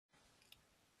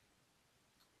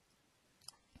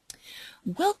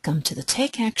Welcome to the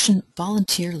Take Action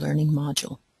Volunteer Learning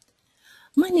module.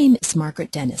 My name is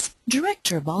Margaret Dennis,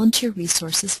 Director of Volunteer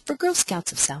Resources for Girl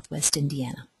Scouts of Southwest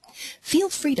Indiana. Feel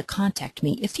free to contact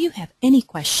me if you have any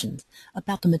questions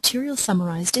about the material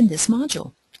summarized in this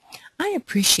module. I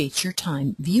appreciate your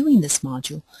time viewing this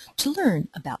module to learn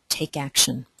about Take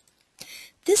Action.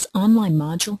 This online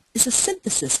module is a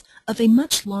synthesis of a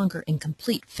much longer and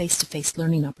complete face-to-face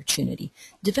learning opportunity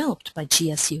developed by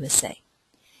GSUSA.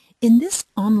 In this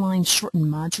online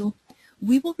shortened module,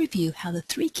 we will review how the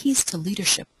 3 keys to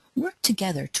leadership work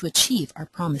together to achieve our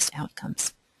promised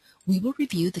outcomes. We will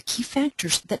review the key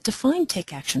factors that define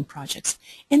Take Action projects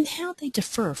and how they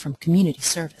differ from community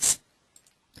service.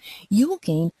 You will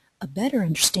gain a better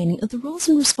understanding of the roles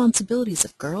and responsibilities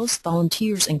of girls,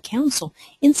 volunteers, and council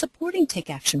in supporting Take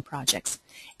Action projects,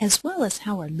 as well as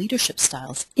how our leadership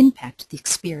styles impact the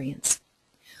experience.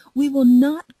 We will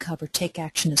not cover Take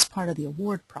Action as part of the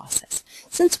award process,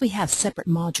 since we have separate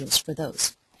modules for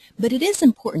those. But it is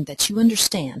important that you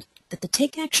understand that the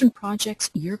Take Action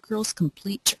projects your girls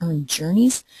complete to earn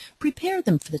journeys prepare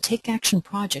them for the Take Action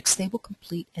projects they will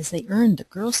complete as they earn the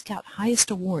Girl Scout highest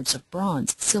awards of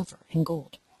bronze, silver, and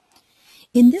gold.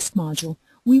 In this module,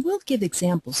 we will give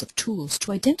examples of tools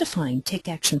to identifying Take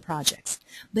Action projects,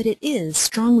 but it is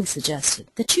strongly suggested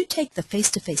that you take the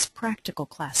face-to-face practical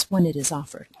class when it is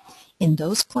offered. In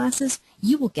those classes,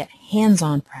 you will get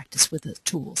hands-on practice with the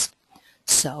tools.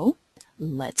 So,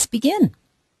 let's begin.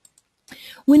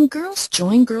 When girls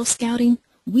join Girl Scouting,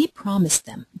 we promise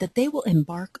them that they will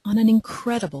embark on an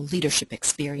incredible leadership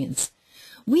experience.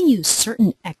 We use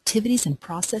certain activities and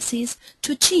processes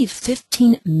to achieve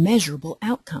 15 measurable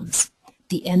outcomes.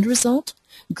 The end result?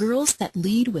 Girls that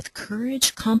lead with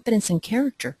courage, confidence, and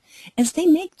character as they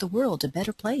make the world a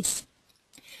better place.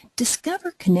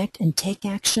 Discover, Connect, and Take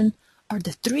Action are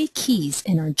the 3 keys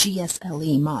in our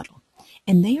GSLE model,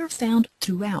 and they are found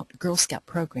throughout Girl Scout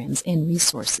programs and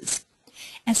resources.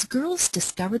 As girls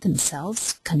discover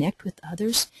themselves, connect with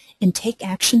others, and take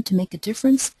action to make a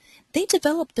difference, they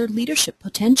develop their leadership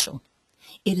potential.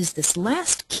 It is this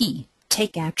last key,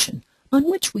 Take Action, on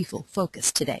which we will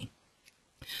focus today.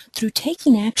 Through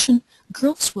taking action,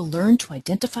 girls will learn to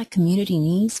identify community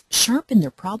needs, sharpen their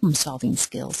problem-solving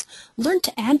skills, learn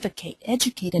to advocate,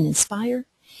 educate, and inspire,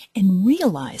 and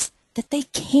realize that they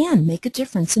can make a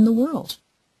difference in the world.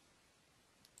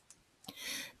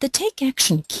 The Take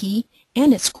Action key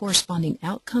and its corresponding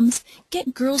outcomes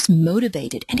get girls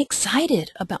motivated and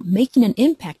excited about making an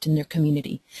impact in their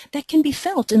community that can be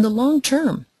felt in the long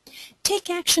term. Take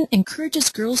Action encourages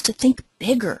girls to think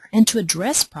bigger and to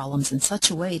address problems in such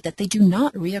a way that they do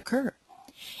not reoccur.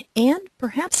 And,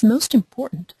 perhaps most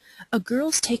important, a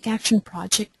Girls Take Action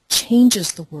project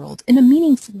changes the world in a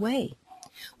meaningful way.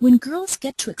 When girls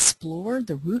get to explore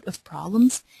the root of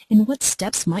problems and what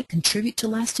steps might contribute to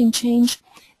lasting change,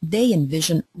 they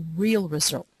envision real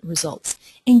results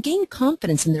and gain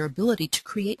confidence in their ability to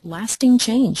create lasting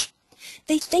change.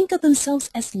 They think of themselves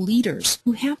as leaders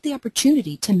who have the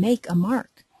opportunity to make a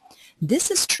mark. This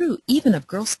is true even of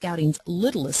Girl Scouting's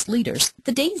littlest leaders,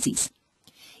 the Daisies.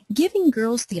 Giving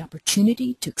girls the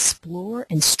opportunity to explore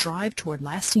and strive toward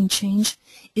lasting change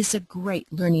is a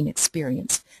great learning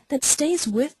experience that stays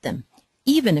with them,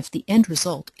 even if the end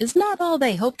result is not all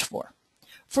they hoped for.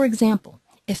 For example,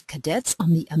 if cadets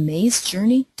on the Amaze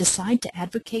journey decide to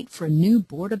advocate for a new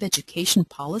Board of Education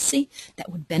policy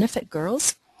that would benefit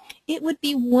girls, it would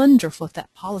be wonderful if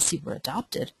that policy were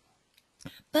adopted.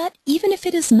 But even if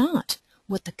it is not,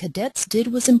 what the cadets did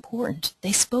was important.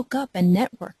 They spoke up and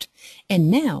networked,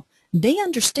 and now they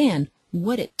understand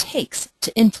what it takes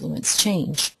to influence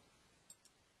change.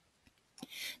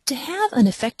 To have an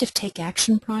effective Take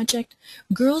Action project,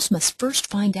 girls must first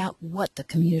find out what the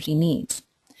community needs.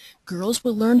 Girls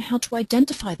will learn how to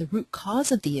identify the root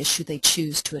cause of the issue they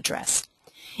choose to address.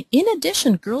 In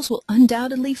addition, girls will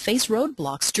undoubtedly face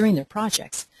roadblocks during their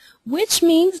projects, which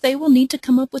means they will need to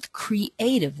come up with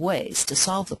creative ways to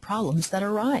solve the problems that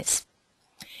arise.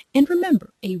 And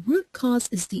remember, a root cause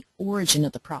is the origin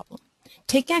of the problem.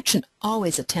 Take Action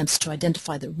always attempts to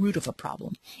identify the root of a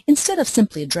problem, instead of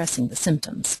simply addressing the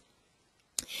symptoms.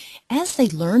 As they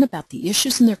learn about the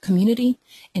issues in their community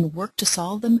and work to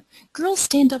solve them, girls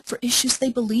stand up for issues they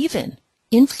believe in,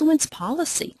 influence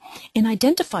policy, and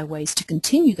identify ways to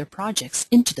continue their projects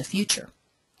into the future.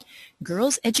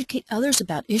 Girls educate others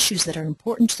about issues that are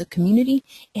important to the community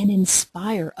and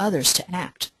inspire others to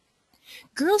act.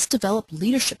 Girls develop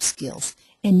leadership skills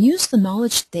and use the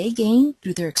knowledge they gain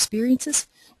through their experiences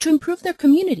to improve their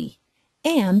community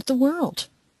and the world.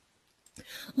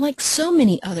 Like so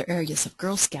many other areas of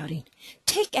Girl Scouting,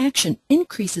 Take Action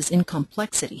increases in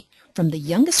complexity from the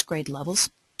youngest grade levels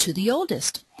to the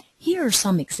oldest. Here are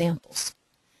some examples.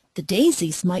 The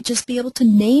daisies might just be able to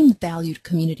name valued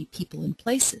community people and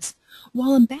places,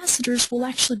 while ambassadors will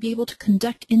actually be able to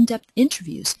conduct in-depth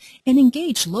interviews and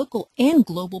engage local and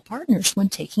global partners when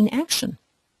taking action.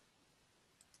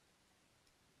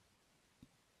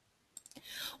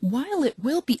 While it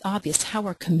will be obvious how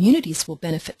our communities will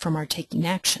benefit from our taking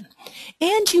action,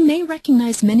 and you may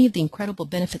recognize many of the incredible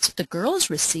benefits the girls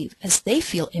receive as they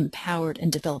feel empowered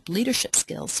and develop leadership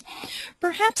skills,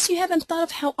 perhaps you haven't thought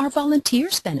of how our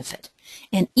volunteers benefit,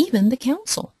 and even the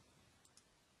council.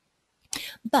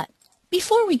 But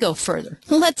before we go further,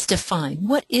 let's define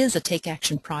what is a Take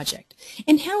Action project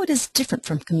and how it is different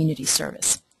from community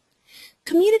service.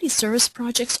 Community service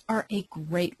projects are a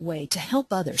great way to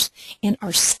help others and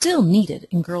are still needed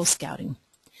in Girl Scouting.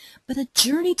 But a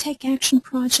Journey Take Action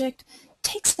project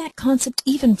takes that concept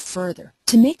even further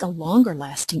to make a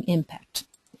longer-lasting impact.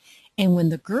 And when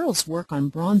the girls work on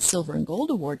Bronze, Silver, and Gold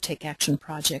Award Take Action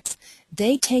projects,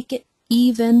 they take it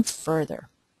even further.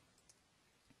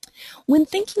 When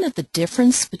thinking of the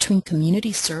difference between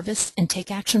community service and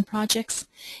Take Action projects,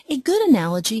 a good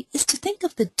analogy is to think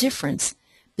of the difference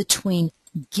between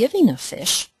giving a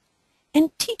fish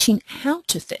and teaching how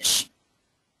to fish.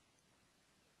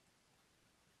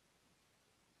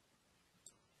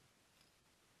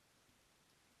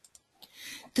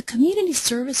 The community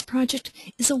service project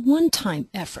is a one-time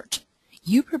effort.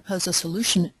 You propose a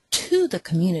solution to the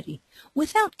community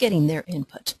without getting their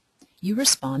input. You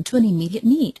respond to an immediate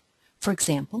need. For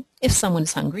example, if someone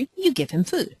is hungry, you give him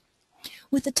food.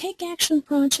 With a Take Action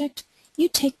project, you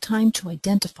take time to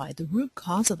identify the root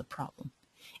cause of the problem,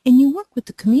 and you work with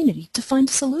the community to find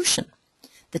a solution.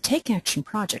 The Take Action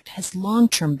project has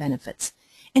long-term benefits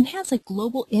and has a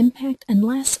global impact and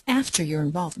lasts after your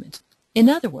involvement. In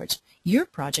other words, your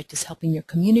project is helping your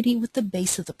community with the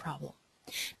base of the problem.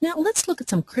 Now let's look at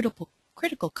some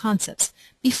critical concepts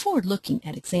before looking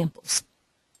at examples.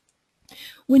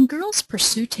 When girls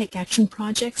pursue Take Action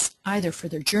projects, either for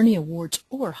their Journey Awards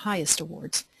or highest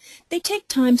awards, they take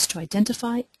times to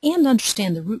identify and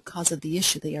understand the root cause of the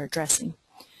issue they are addressing.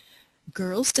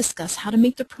 Girls discuss how to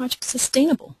make the project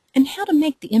sustainable and how to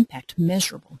make the impact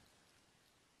measurable.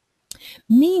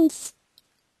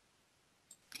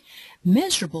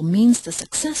 Measurable means the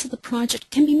success of the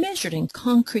project can be measured in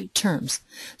concrete terms,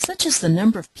 such as the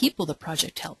number of people the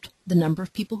project helped, the number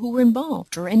of people who were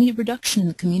involved, or any reduction in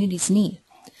the community's need.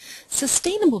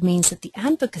 Sustainable means that the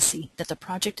advocacy that the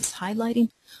project is highlighting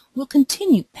will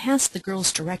continue past the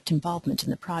girls' direct involvement in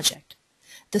the project.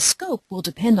 The scope will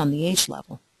depend on the age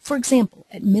level. For example,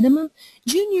 at minimum,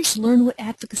 juniors learn what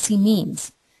advocacy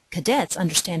means. Cadets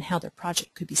understand how their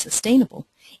project could be sustainable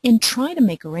and try to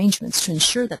make arrangements to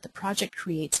ensure that the project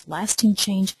creates lasting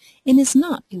change and is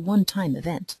not a one-time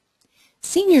event.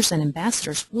 Seniors and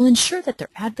ambassadors will ensure that their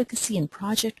advocacy and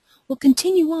project will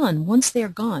continue on once they are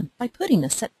gone by putting a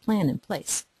set plan in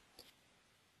place.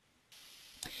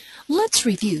 Let's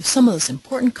review some of those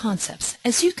important concepts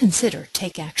as you consider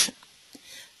Take Action.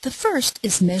 The first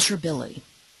is measurability.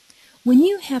 When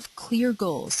you have clear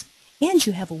goals and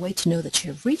you have a way to know that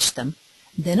you have reached them,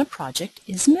 then a project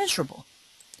is measurable.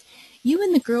 You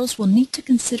and the girls will need to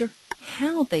consider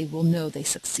how they will know they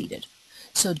succeeded.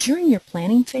 So during your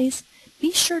planning phase,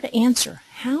 be sure to answer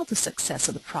how the success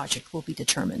of the project will be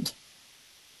determined,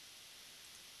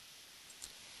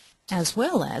 as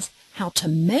well as how to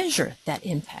measure that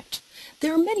impact.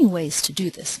 There are many ways to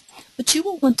do this, but you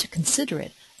will want to consider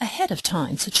it ahead of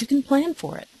time so that you can plan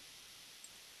for it.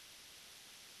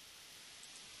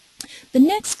 The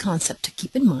next concept to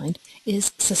keep in mind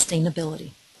is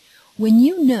sustainability. When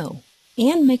you know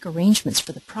and make arrangements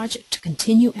for the project to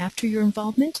continue after your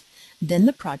involvement, then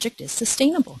the project is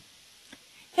sustainable.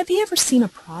 Have you ever seen a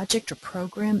project or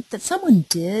program that someone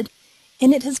did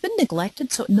and it has been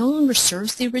neglected so it no longer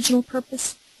serves the original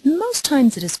purpose? Most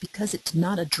times it is because it did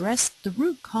not address the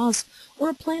root cause or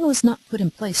a plan was not put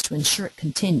in place to ensure it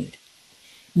continued.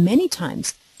 Many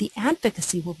times the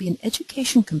advocacy will be an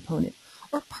education component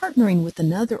or partnering with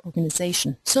another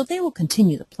organization so they will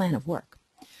continue the plan of work.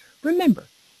 Remember,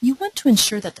 you want to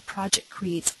ensure that the project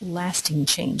creates lasting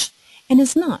change and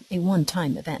is not a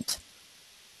one-time event.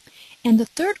 And the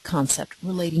third concept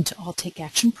relating to all Take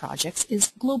Action projects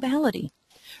is globality.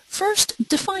 First,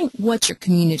 define what your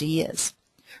community is.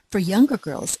 For younger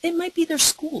girls, it might be their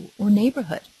school or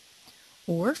neighborhood.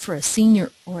 Or for a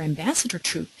senior or ambassador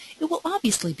troop, it will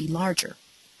obviously be larger.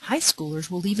 High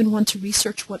schoolers will even want to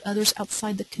research what others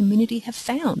outside the community have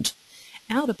found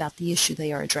out about the issue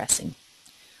they are addressing.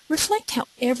 Reflect how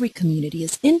every community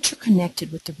is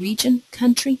interconnected with the region,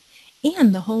 country,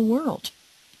 and the whole world.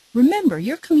 Remember,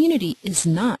 your community is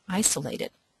not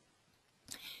isolated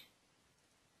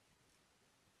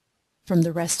from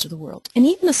the rest of the world, and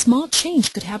even a small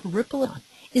change could have a ripple on.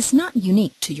 Is not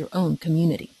unique to your own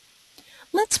community.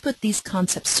 Let's put these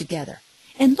concepts together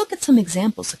and look at some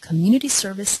examples of community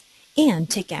service and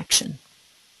take action.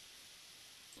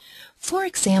 For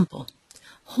example,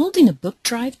 holding a book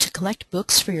drive to collect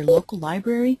books for your local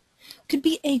library could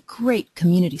be a great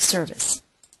community service.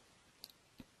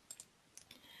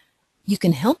 You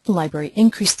can help the library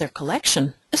increase their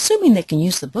collection, assuming they can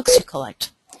use the books you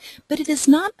collect, but it is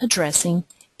not addressing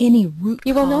any root cause.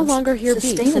 You will no longer hear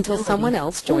beeps until someone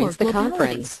else joins the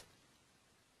conference.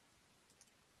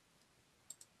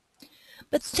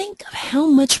 But think of how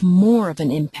much more of an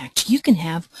impact you can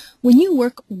have when you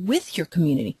work with your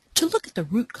community to look at the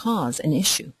root cause and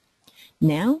issue.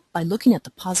 Now, by looking at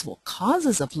the possible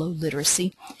causes of low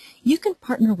literacy, you can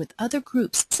partner with other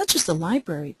groups such as the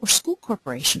library or school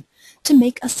corporation to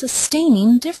make a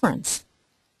sustaining difference.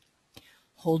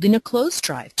 Holding a clothes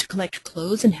drive to collect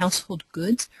clothes and household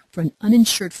goods for an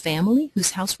uninsured family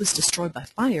whose house was destroyed by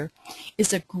fire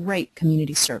is a great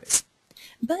community service.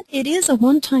 But it is a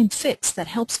one-time fix that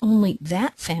helps only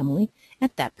that family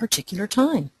at that particular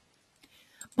time.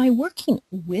 By working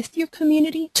with your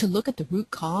community to look at the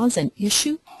root cause and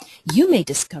issue, you may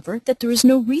discover that there is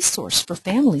no resource for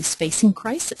families facing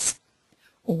crisis.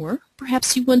 Or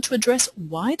perhaps you want to address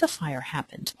why the fire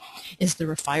happened. Is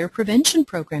there a fire prevention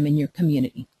program in your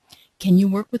community? Can you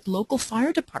work with local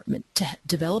fire department to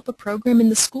develop a program in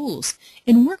the schools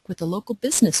and work with the local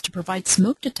business to provide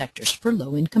smoke detectors for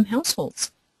low-income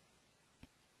households?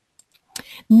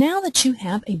 Now that you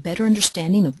have a better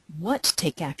understanding of what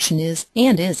Take Action is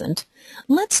and isn't,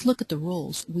 let's look at the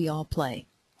roles we all play.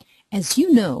 As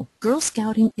you know, Girl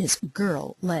Scouting is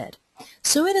girl-led,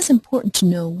 so it is important to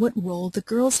know what role the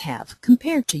girls have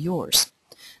compared to yours.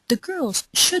 The girls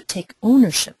should take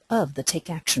ownership of the Take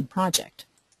Action project.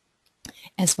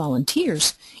 As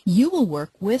volunteers, you will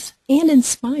work with and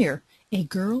inspire a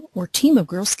girl or team of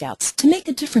Girl Scouts to make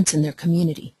a difference in their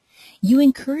community. You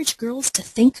encourage girls to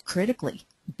think critically,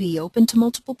 be open to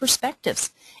multiple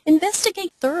perspectives,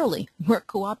 investigate thoroughly, work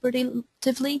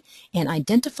cooperatively, and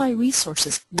identify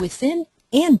resources within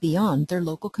and beyond their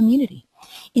local community.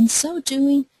 In so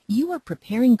doing, you are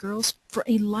preparing girls for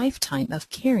a lifetime of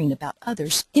caring about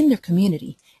others in their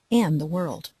community and the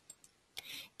world.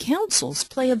 Councils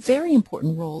play a very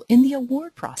important role in the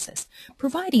award process,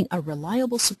 providing a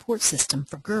reliable support system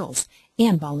for girls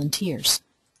and volunteers.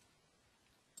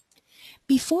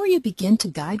 Before you begin to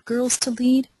guide girls to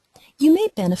lead, you may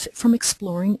benefit from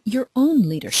exploring your own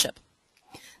leadership.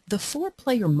 The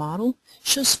four-player model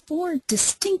shows four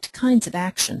distinct kinds of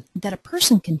action that a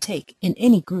person can take in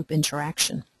any group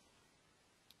interaction.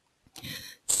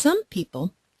 Some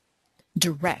people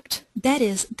direct, that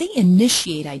is, they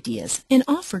initiate ideas and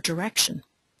offer direction.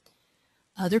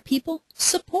 Other people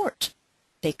support.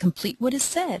 They complete what is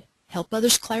said, help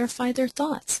others clarify their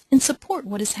thoughts, and support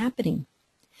what is happening.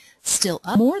 Still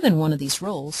more than one of these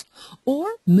roles,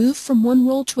 or move from one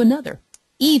role to another,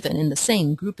 even in the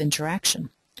same group interaction.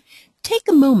 Take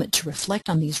a moment to reflect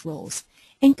on these roles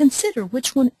and consider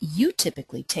which one you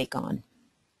typically take on.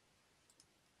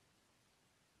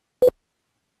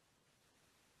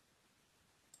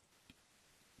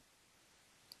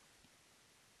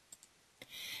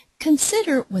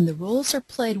 Consider when the roles are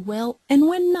played well and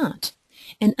when not,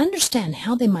 and understand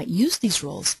how they might use these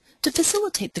roles to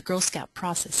facilitate the Girl Scout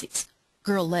processes,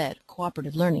 girl-led,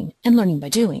 cooperative learning, and learning by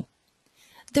doing.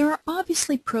 There are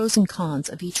obviously pros and cons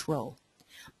of each role.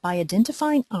 By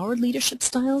identifying our leadership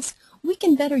styles, we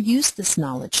can better use this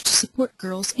knowledge to support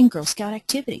girls in Girl Scout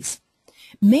activities.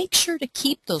 Make sure to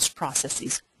keep those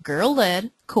processes, girl-led,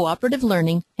 cooperative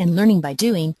learning, and learning by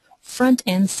doing, front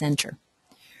and center.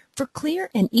 For clear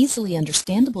and easily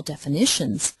understandable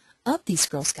definitions of these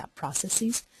Girl Scout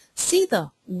processes, see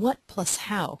the What plus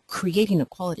How Creating a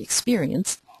Quality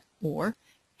Experience, or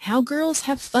How Girls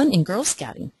Have Fun in Girl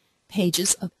Scouting,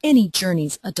 pages of any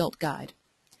Journeys adult guide.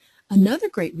 Another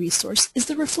great resource is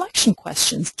the reflection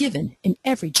questions given in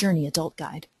every Journey adult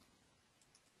guide.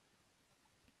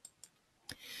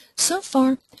 So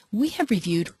far, we have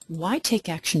reviewed why Take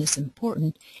Action is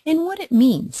important and what it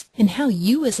means, and how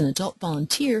you as an adult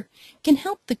volunteer can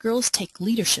help the girls take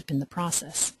leadership in the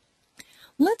process.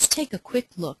 Let's take a quick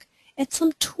look at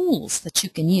some tools that you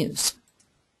can use.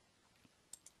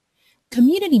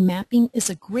 Community mapping is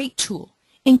a great tool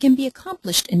and can be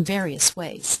accomplished in various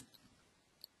ways.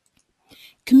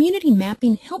 Community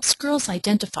mapping helps girls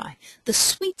identify the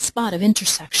sweet spot of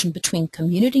intersection between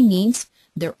community needs,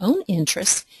 their own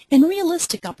interests, and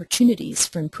realistic opportunities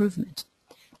for improvement.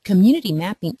 Community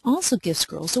mapping also gives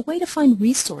girls a way to find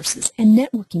resources and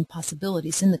networking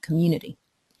possibilities in the community.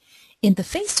 In the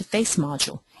face-to-face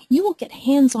module, you will get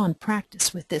hands-on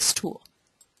practice with this tool.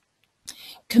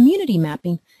 Community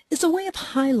mapping is a way of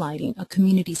highlighting a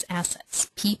community's assets,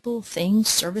 people, things,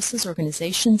 services,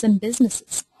 organizations, and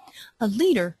businesses. A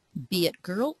leader, be it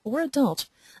girl or adult,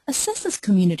 assesses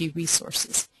community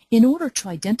resources in order to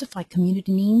identify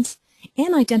community needs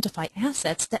and identify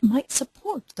assets that might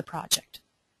support the project.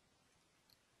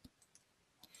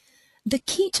 The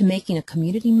key to making a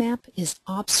community map is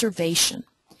observation.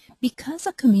 Because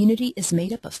a community is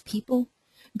made up of people,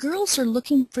 girls are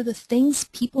looking for the things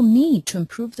people need to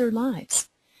improve their lives.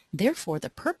 Therefore, the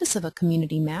purpose of a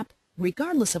community map,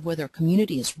 regardless of whether a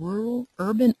community is rural,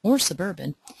 urban, or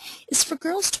suburban, is for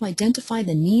girls to identify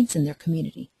the needs in their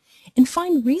community and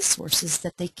find resources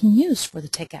that they can use for the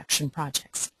Take Action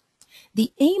projects.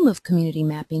 The aim of community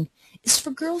mapping is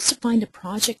for girls to find a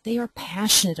project they are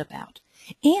passionate about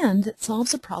and that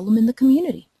solves a problem in the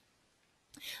community.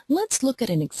 Let's look at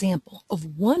an example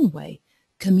of one way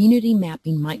community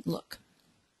mapping might look.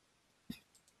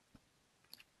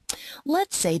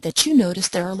 Let's say that you notice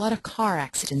there are a lot of car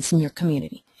accidents in your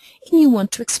community and you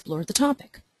want to explore the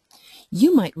topic.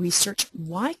 You might research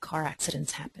why car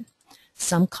accidents happen.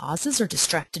 Some causes are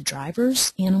distracted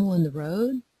drivers, animal in the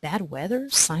road, bad weather,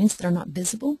 signs that are not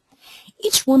visible.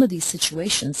 Each one of these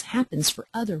situations happens for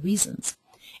other reasons.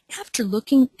 After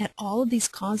looking at all of these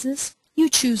causes, you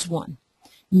choose one.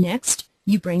 Next,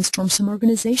 you brainstorm some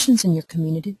organizations in your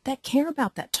community that care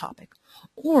about that topic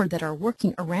or that are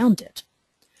working around it.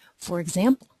 For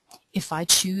example, if I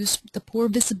choose the poor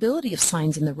visibility of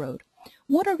signs in the road,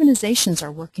 what organizations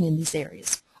are working in these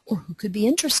areas or who could be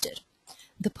interested?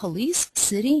 The police,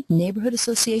 city, neighborhood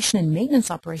association, and maintenance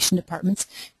operation departments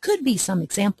could be some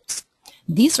examples.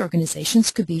 These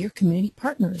organizations could be your community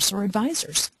partners or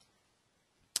advisors.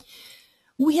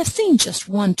 We have seen just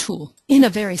one tool in a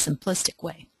very simplistic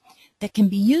way that can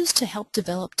be used to help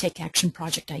develop Take Action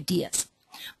project ideas.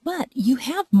 But you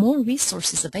have more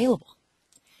resources available.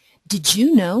 Did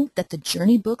you know that the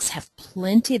Journey books have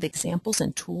plenty of examples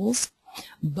and tools,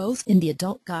 both in the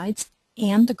adult guides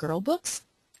and the girl books?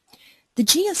 The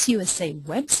GSUSA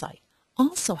website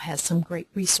also has some great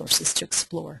resources to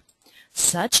explore,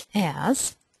 such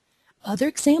as other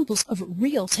examples of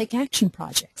real Take Action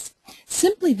projects.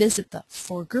 Simply visit the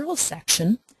For Girls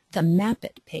section, the Map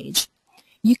It page.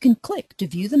 You can click to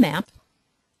view the map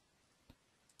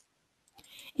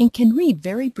and can read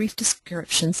very brief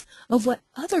descriptions of what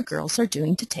other girls are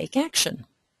doing to take action.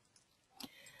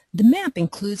 The map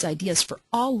includes ideas for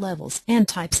all levels and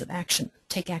types of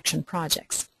Take Action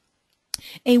projects.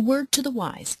 A word to the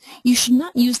wise, you should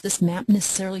not use this map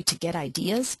necessarily to get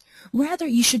ideas. Rather,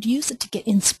 you should use it to get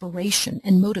inspiration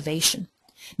and motivation.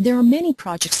 There are many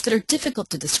projects that are difficult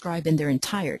to describe in their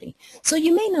entirety, so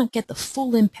you may not get the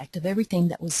full impact of everything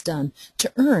that was done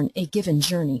to earn a given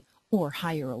journey or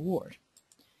higher award.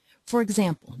 For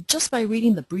example, just by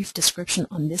reading the brief description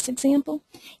on this example,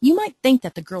 you might think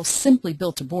that the girl simply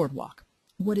built a boardwalk.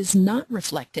 What is not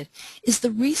reflected is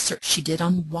the research she did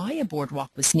on why a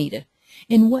boardwalk was needed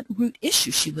and what root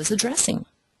issue she was addressing.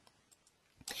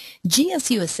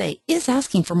 GSUSA is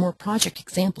asking for more project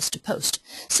examples to post,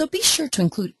 so be sure to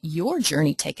include your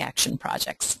Journey Take Action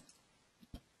projects.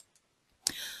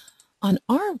 On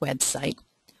our website,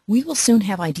 we will soon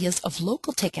have ideas of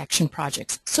local Take Action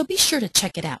projects, so be sure to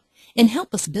check it out and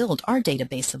help us build our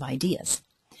database of ideas.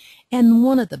 And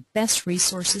one of the best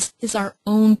resources is our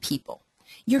own people,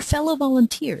 your fellow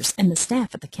volunteers and the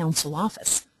staff at the council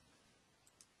office.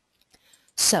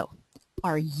 So,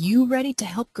 are you ready to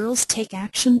help girls take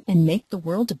action and make the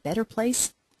world a better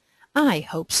place? I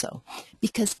hope so,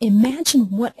 because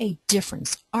imagine what a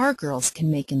difference our girls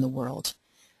can make in the world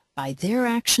by their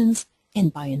actions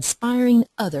and by inspiring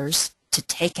others to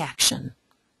take action.